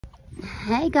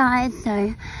Hey guys,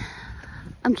 so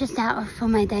I'm just out for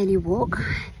my daily walk.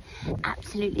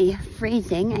 Absolutely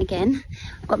freezing again.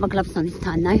 I've got my gloves on this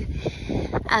time though.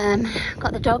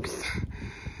 Got the dogs.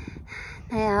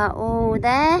 They are all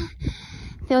there.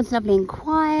 Feels lovely and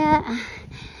quiet.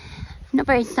 Not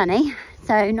very sunny,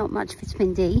 so not much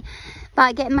vitamin D,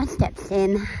 but getting my steps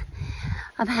in.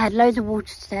 I've had loads of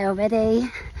water today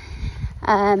already.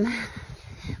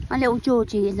 My little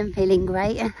Georgie isn't feeling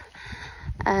great.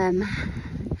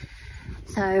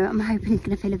 So I'm hoping he's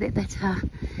going to feel a bit better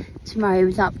tomorrow. He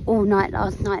was up all night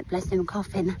last night, bless him,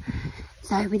 coughing,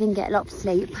 so we didn't get a lot of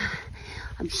sleep.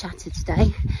 I'm shattered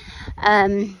today,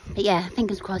 but yeah,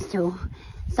 fingers crossed he'll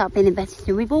start feeling better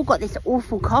soon. We've all got this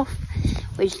awful cough,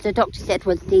 which the doctor said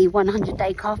was the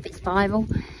 100-day cough. It's viral,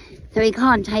 so he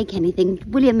can't take anything.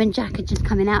 William and Jack are just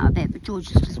coming out of it, but George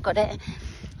has just got it,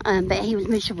 but he was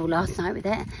miserable last night with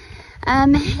it.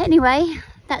 Anyway,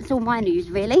 that's all my news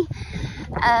really.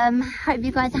 Hope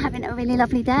you guys are having a really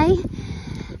lovely day,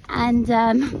 and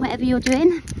whatever you're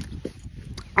doing,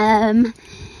 and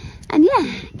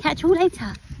yeah, catch you all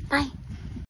later. Bye.